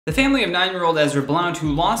The family of 9-year-old Ezra Blount,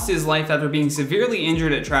 who lost his life after being severely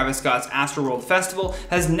injured at Travis Scott's Astroworld Festival,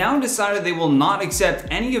 has now decided they will not accept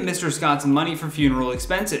any of Mr. Scott's money for funeral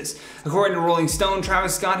expenses. According to Rolling Stone,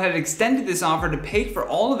 Travis Scott had extended this offer to pay for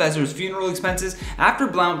all of Ezra's funeral expenses after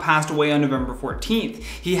Blount passed away on November 14th.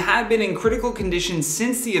 He had been in critical condition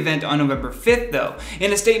since the event on November 5th, though.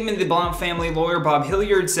 In a statement, the Blount family lawyer Bob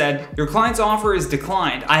Hilliard said, "Your client's offer is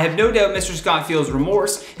declined. I have no doubt Mr. Scott feels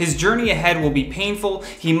remorse. His journey ahead will be painful.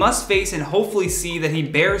 He must face and hopefully see that he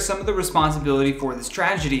bears some of the responsibility for this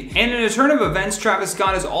tragedy." And in a turn of events, Travis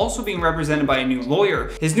Scott is also being represented by a new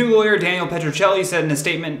lawyer. His new lawyer, Daniel Petrocelli, said in a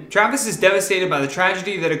statement, "Travis is devastated by the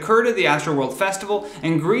tragedy that occurred at the Astroworld Festival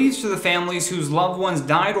and grieves for the families whose loved ones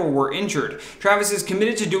died or were injured. Travis is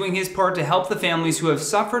committed to doing his part to help the families who have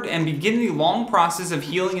suffered and begin the long process of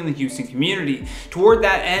healing in the Houston community. Toward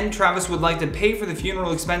that end, Travis would like to pay for the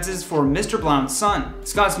funeral expenses for Mr. Blount's son."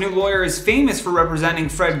 Scott's new lawyer is famous for representing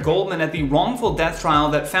Fred Goldman at the wrongful death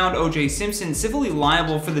trial that found O.J. Simpson civilly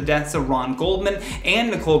liable for the deaths of Ron Goldman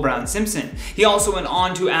and Nicole Brown Simpson. He also went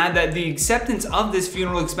on to add that the acceptance of this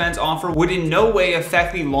funeral expense offer would in no way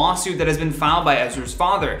affect the lawsuit that has been filed by Ezra's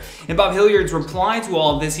father. In Bob Hilliard's reply to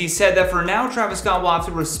all of this, he said that for now Travis Scott will have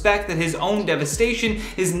to respect that his own devastation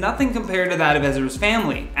is nothing compared to that of Ezra's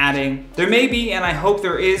family, adding, "There may be, and I hope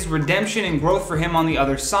there is, redemption and growth for him on the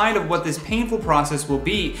other side of what this painful process will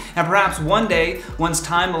be, and perhaps one day, once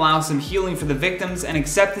time allows some healing for the victims and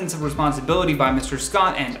acceptance of responsibility by Mr.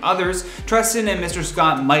 Scott and others, Tristan and Mr.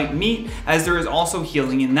 Scott might meet, as there is also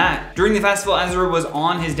healing in that." During the festival, Ezra was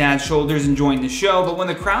on his dad's shoulders enjoying the show, but when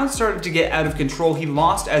the crowd started to get out of control, he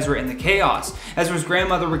lost Ezra in the chaos. Ezra's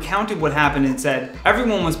grandmother recounted what happened and said,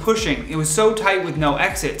 "Everyone was pushing. It was so tight with no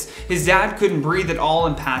exits. His dad couldn't breathe at all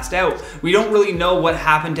and passed out. We don't really know what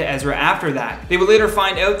happened to Ezra after that. They would later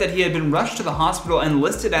find out that he had been rushed to the hospital and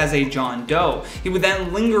listed as a John Doe. He would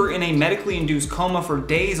then linger in a medically induced coma for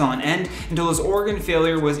days on end until his organ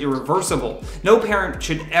failure was irreversible. No parent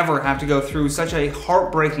should ever have to go through such a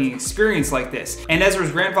heartbreaking experience like this." And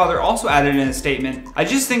Ezra's grandfather also added in a statement, "I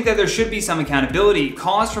just think that there should be some accountability,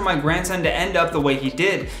 cause for my grandson to end up the way he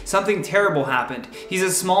did. Something terrible happened. He's a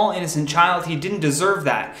small innocent child. He didn't deserve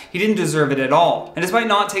that. He didn't deserve it at all." And despite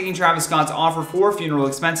not taking Travis Scott's offer for funeral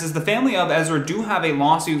expenses, the family of Ezra do have a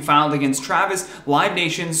lawsuit filed against Travis, Live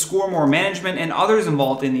Nation, Scoremore Management, and others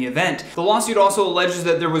involved in the event. The lawsuit also alleges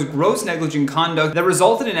that there was gross negligent conduct that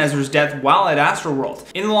resulted in Ezra's death while at Astroworld.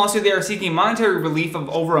 In the lawsuit, they are seeking monetary relief of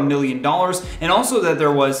over $1 million, and also that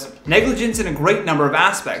there was negligence in a great number of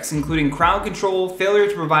aspects, including crowd control, failure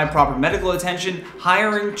to provide proper medical attention,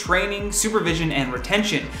 hiring, training, supervision, and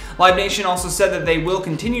retention. Live Nation also said that they will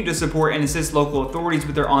continue to support and assist local authorities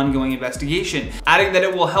with their ongoing investigation, adding that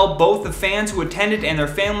it will help both the fans who attended and their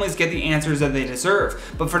families get the answers that they deserve.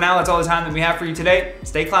 But for now, that's all the time that we have for you today.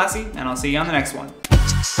 Stay classy, and I'll see you on the next one.